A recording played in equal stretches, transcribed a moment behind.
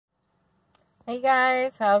Hey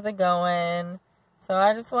guys, how's it going? So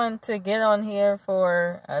I just wanted to get on here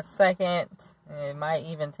for a second. It might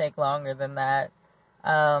even take longer than that.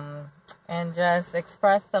 Um, and just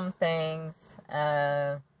express some things.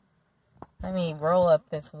 Let me roll up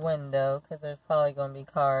this window because there's probably going to be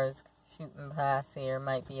cars shooting past here.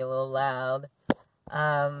 Might be a little loud.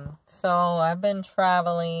 So I've been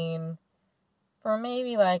traveling for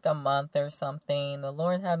maybe like a month or something. The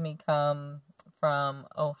Lord had me come from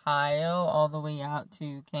Ohio all the way out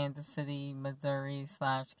to Kansas City, Missouri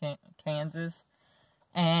 / Kansas.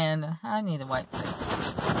 And I need to wipe this.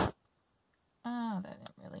 Oh, that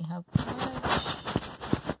didn't really help much.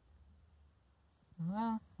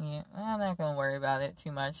 Well, yeah, I'm not going to worry about it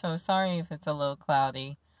too much. So sorry if it's a little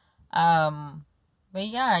cloudy. But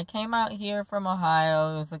yeah, I came out here from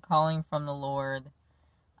Ohio. It was a calling from the Lord.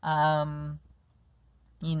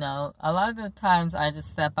 A lot of the times I just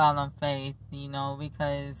step out on faith,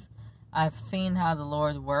 because I've seen how the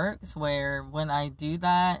Lord works, where when I do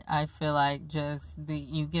that, I feel like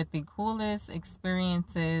you get the coolest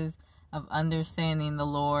experiences of understanding the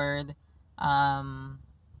Lord.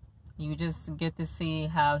 You just get to see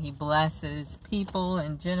how He blesses people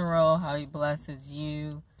in general, how He blesses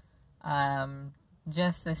you,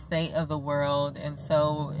 just the state of the world. And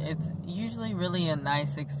so it's usually really a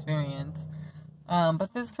nice experience.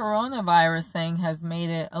 But this coronavirus thing has made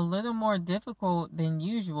it a little more difficult than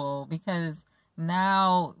usual because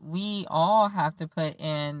now we all have to put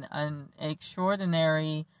in an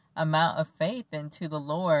extraordinary amount of faith into the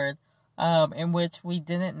Lord, in which we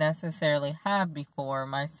didn't necessarily have before,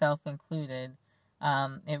 myself included.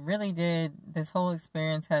 This whole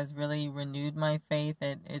experience has really renewed my faith.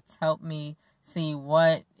 It's helped me see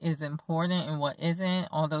what is important and what isn't,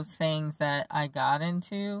 all those things that I got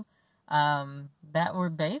into. That were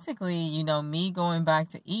basically, me going back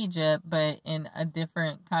to Egypt, but in a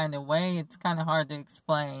different kind of way. It's kind of hard to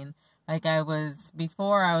explain. Like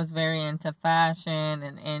before I was very into fashion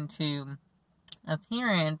and into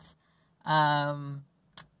appearance, into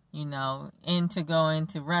going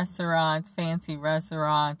to restaurants, fancy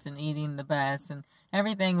restaurants, and eating the best. And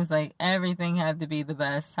everything had to be the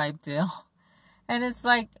best type deal. And it's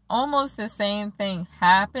like almost the same thing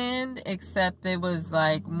happened, except it was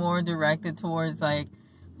like more directed towards like,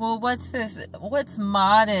 well, what's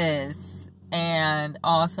modest and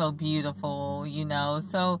also beautiful,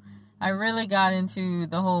 So I really got into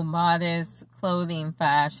the whole modest clothing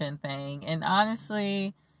fashion thing. And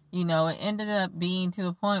honestly, it ended up being to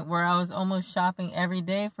the point where I was almost shopping every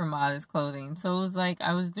day for modest clothing. So it was like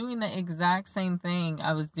I was doing the exact same thing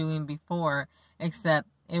I was doing before, except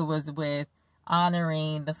it was with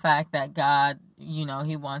honoring the fact that God, He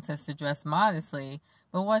wants us to dress modestly.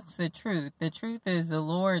 But what's the truth? The truth is the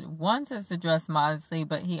Lord wants us to dress modestly,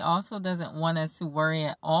 but He also doesn't want us to worry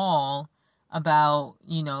at all about,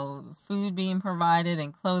 food being provided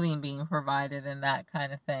and clothing being provided and that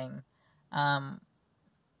kind of thing.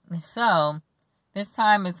 So this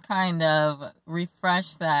time it's kind of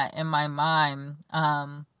refreshed that in my mind,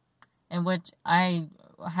 in which I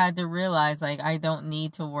had to realize, like, I don't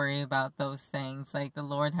need to worry about those things. Like, the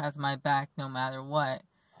Lord has my back no matter what.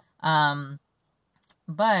 But,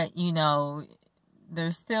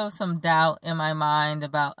 there's still some doubt in my mind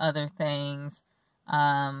about other things.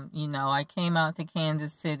 I came out to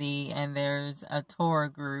Kansas City and there's a Torah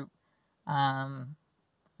group. I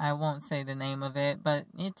won't say the name of it, but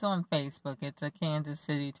it's on Facebook. It's a Kansas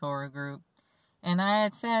City Torah group. And I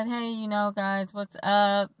had said, hey, guys, what's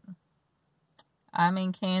up? I'm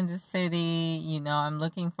in Kansas City, I'm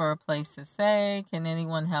looking for a place to stay. Can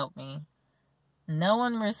anyone help me? No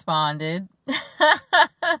one responded.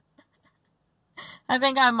 I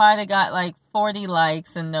think I might have got like 40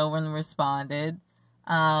 likes and no one responded.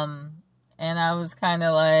 And I was kind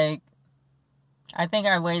of like, I think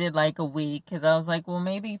I waited like a week because I was like, well,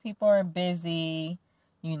 maybe people are busy.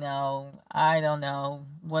 I don't know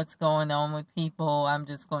what's going on with people. I'm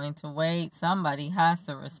just going to wait. Somebody has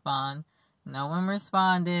to respond. No one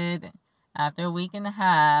responded after a week and a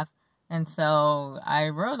half. And so I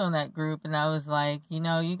wrote on that group and I was like, you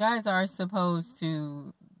guys are supposed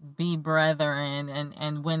to be brethren.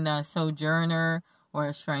 And when a sojourner or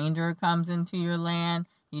a stranger comes into your land,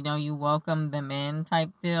 you welcome them in type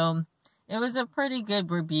deal. It was a pretty good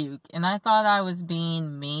rebuke. And I thought I was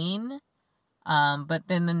being mean. But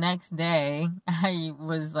then the next day I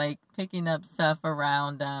was like picking up stuff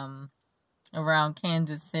around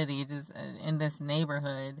Kansas City, just in this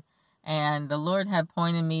neighborhood. And the Lord had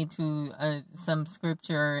pointed me to some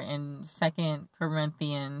scripture in 2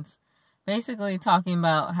 Corinthians, basically talking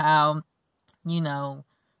about how,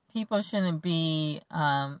 people shouldn't be,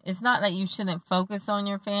 it's not that you shouldn't focus on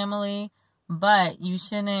your family, but you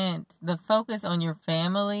shouldn't, the focus on your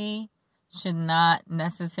family should not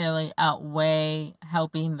necessarily outweigh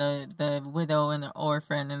helping the widow and the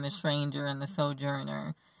orphan and the stranger and the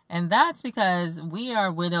sojourner. And that's because we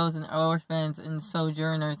are widows and orphans and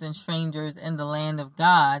sojourners and strangers in the land of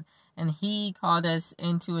God. And He called us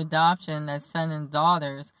into adoption as sons and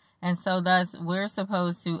daughters. And so thus we're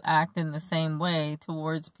supposed to act in the same way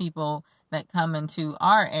towards people that come into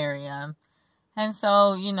our area. And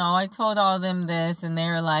so, I told all of them this, and they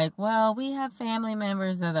were like, well, we have family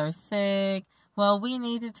members that are sick. Well, we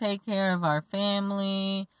need to take care of our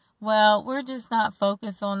family. Well, we're just not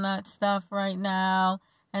focused on that stuff right now.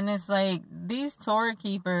 And it's like, these Torah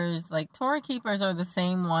keepers are the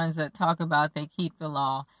same ones that talk about they keep the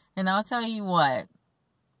law. And I'll tell you what,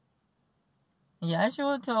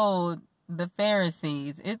 Yeshua told the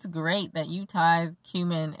Pharisees, it's great that you tithe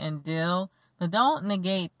cumin and dill, but don't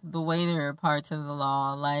negate the weightier parts of the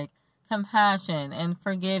law, like compassion and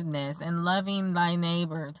forgiveness and loving thy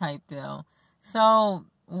neighbor type deal. So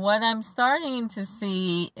what I'm starting to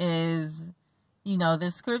see is,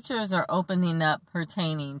 the scriptures are opening up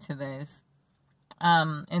pertaining to this.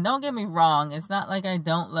 And don't get me wrong, it's not like I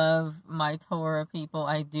don't love my Torah people.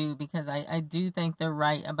 I do, because I do think they're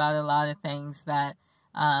right about a lot of things that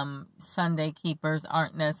Sunday keepers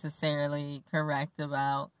aren't necessarily correct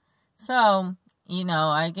about. So,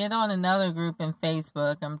 I get on another group in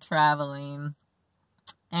Facebook. I'm traveling.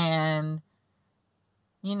 And,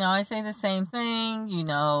 I say the same thing.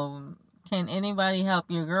 Can anybody help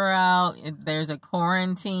your girl out? If there's a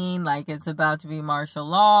quarantine, like it's about to be martial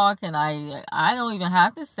law, I don't even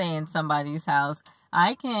have to stay in somebody's house.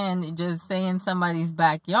 I can just stay in somebody's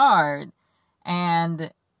backyard.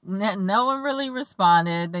 And no one really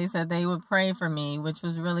responded. They said they would pray for me, which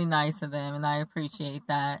was really nice of them, and I appreciate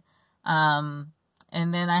that. And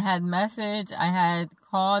then I had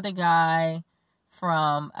called a guy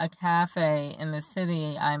from a cafe in the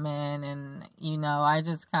city I'm in, and, I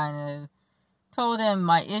just kind of told him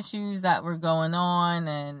my issues that were going on,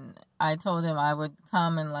 and I told him I would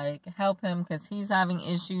come and, help him, because he's having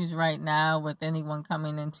issues right now with anyone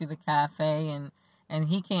coming into the cafe, and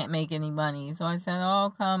he can't make any money. So I said, oh,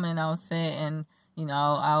 I'll come and I'll sit and,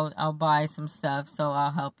 I'll buy some stuff, so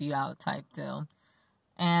I'll help you out type deal.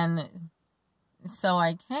 And so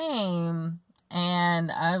I came,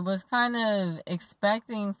 and I was kind of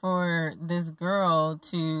expecting for this girl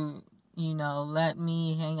to, let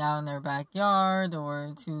me hang out in their backyard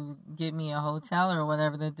or to give me a hotel or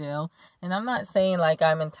whatever the deal. And I'm not saying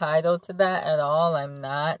I'm entitled to that at all. I'm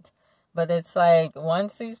not. But it's like,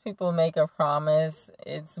 once these people make a promise,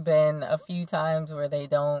 it's been a few times where they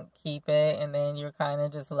don't keep it, and then you're kind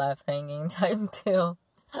of just left hanging type deal.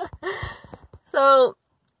 So,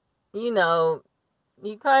 you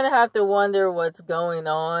kind of have to wonder what's going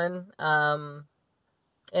on. And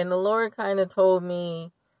the Lord kind of told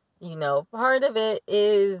me, part of it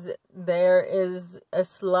is there's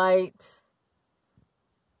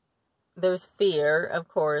fear, of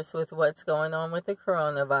course, with what's going on with the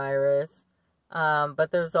coronavirus.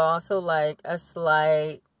 But there's also a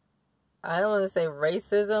slight, I don't want to say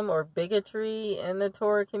racism or bigotry in the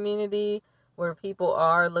Torah community, where people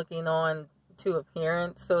are looking on to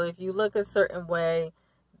appearance. So if you look a certain way,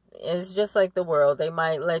 it's just like the world. They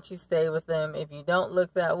might let you stay with them. If you don't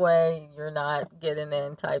look that way, you're not getting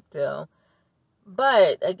in type deal.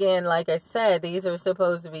 But again, like I said, these are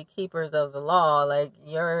supposed to be keepers of the law.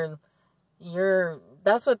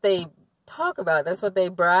 That's what they talk about. That's what they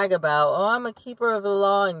brag about. Oh, I'm a keeper of the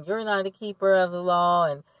law, and you're not a keeper of the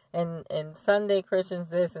law, and Sunday Christians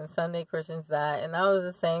this and Sunday Christians that. And I was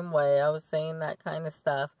the same way. I was saying that kind of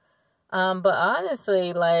stuff. But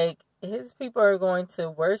honestly, his people are going to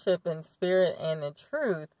worship in spirit and in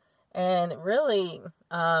truth. And really,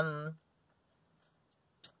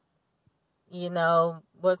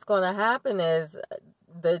 what's going to happen is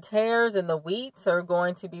the tares and the wheats are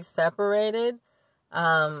going to be separated.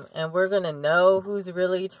 And we're going to know who's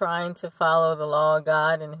really trying to follow the law of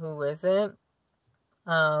God and who isn't.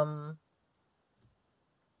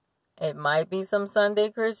 It might be some Sunday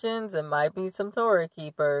Christians. It might be some Torah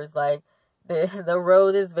keepers. The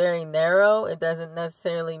road is very narrow. It doesn't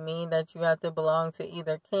necessarily mean that you have to belong to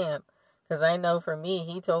either camp. Because I know for me,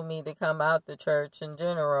 he told me to come out the church in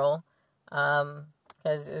general.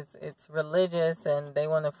 Because it's religious, and they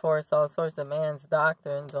want to force all sorts of man's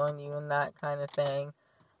doctrines on you and that kind of thing.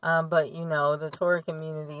 But, the Torah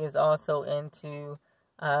community is also into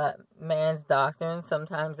man's doctrines.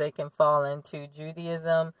 Sometimes they can fall into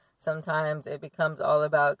Judaism. Sometimes it becomes all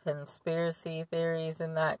about conspiracy theories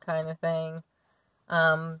and that kind of thing.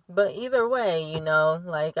 But either way,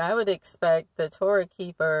 I would expect the Torah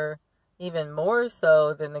keeper, even more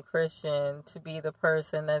so than the Christian, to be the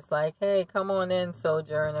person that's like, hey, come on in,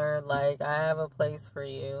 sojourner, like, I have a place for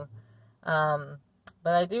you.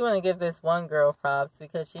 But I do want to give this one girl props,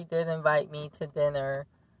 because she did invite me to dinner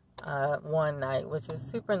one night, which was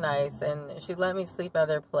super nice, and she let me sleep at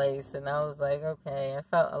her place, and I was like, okay, I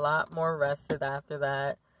felt a lot more rested after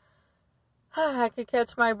that. I could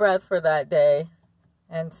catch my breath for that day,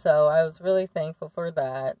 and so I was really thankful for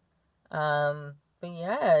that. But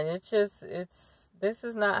yeah, this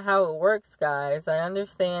is not how it works, guys. I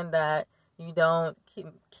understand that you don't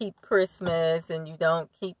keep Christmas and you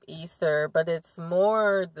don't keep Easter, but it's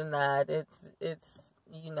more than that. It's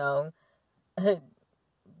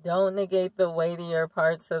don't negate the weightier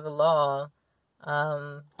parts of the law.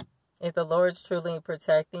 If the Lord's truly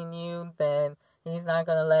protecting you, then He's not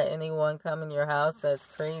going to let anyone come in your house that's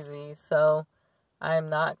crazy. So I'm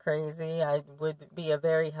not crazy. I would be a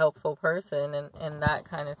very helpful person and that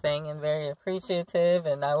kind of thing, and very appreciative,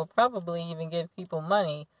 and I will probably even give people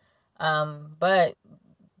money. But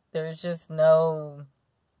there's no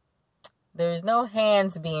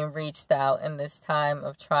hands being reached out in this time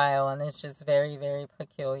of trial, and it's just very, very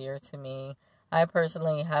peculiar to me. I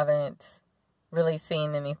personally haven't really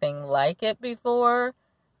seen anything like it before,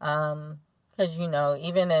 because,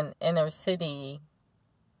 even in inner city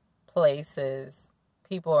places,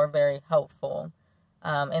 people are very helpful.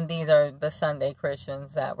 And these are the Sunday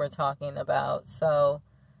Christians that we're talking about. So,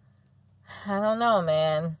 I don't know,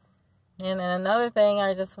 man. And then another thing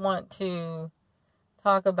I just want to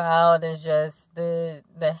talk about is just the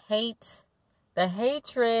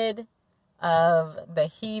hatred of the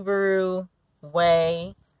Hebrew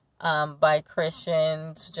way by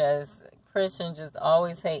Christians. Christians just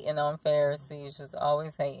always hating on Pharisees, just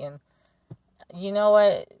always hating. You know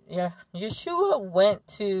what? Yeshua went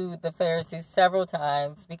to the Pharisees several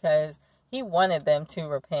times because he wanted them to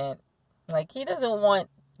repent. Like, he doesn't want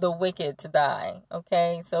the wicked to die,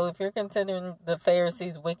 okay? So if you're considering the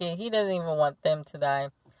Pharisees wicked, he doesn't even want them to die.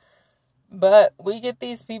 But we get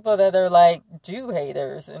these people that are like Jew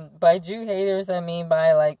haters. And by Jew haters, I mean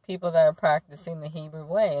by like people that are practicing the Hebrew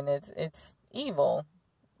way. And it's evil.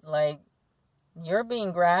 Like, you're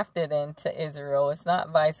being grafted into Israel. It's not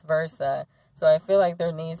vice versa. So I feel like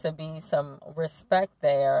there needs to be some respect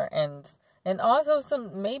there, and also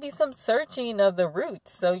maybe some searching of the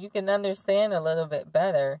roots, so you can understand a little bit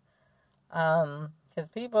better. Because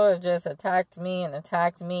people have just attacked me,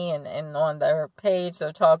 and on their page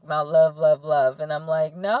they're talking about love, love, love, and I'm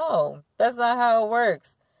like, no, that's not how it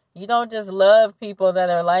works. You don't just love people that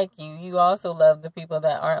are like you. You also love the people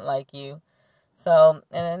that aren't like you. So,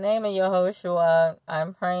 in the name of Yehoshua,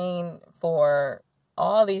 I'm praying for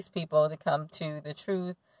all these people to come to the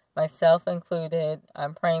truth, myself included.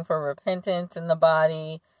 I'm praying for repentance in the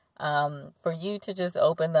body, for you to just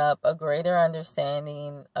open up a greater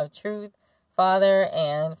understanding of truth, Father,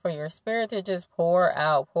 and for your Spirit to just pour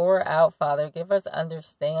out, Father. Give us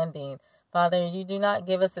understanding. Father, you do not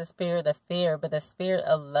give us a spirit of fear, but a spirit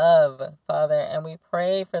of love, Father, and we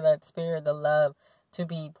pray for that spirit of love to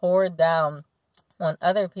be poured down on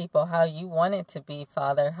other people how you want it to be,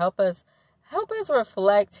 Father. Help us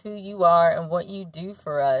reflect who you are and what you do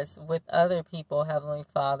for us with other people, Heavenly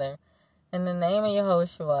Father. In the name of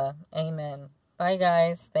Yehoshua, amen. Bye,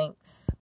 guys. Thanks.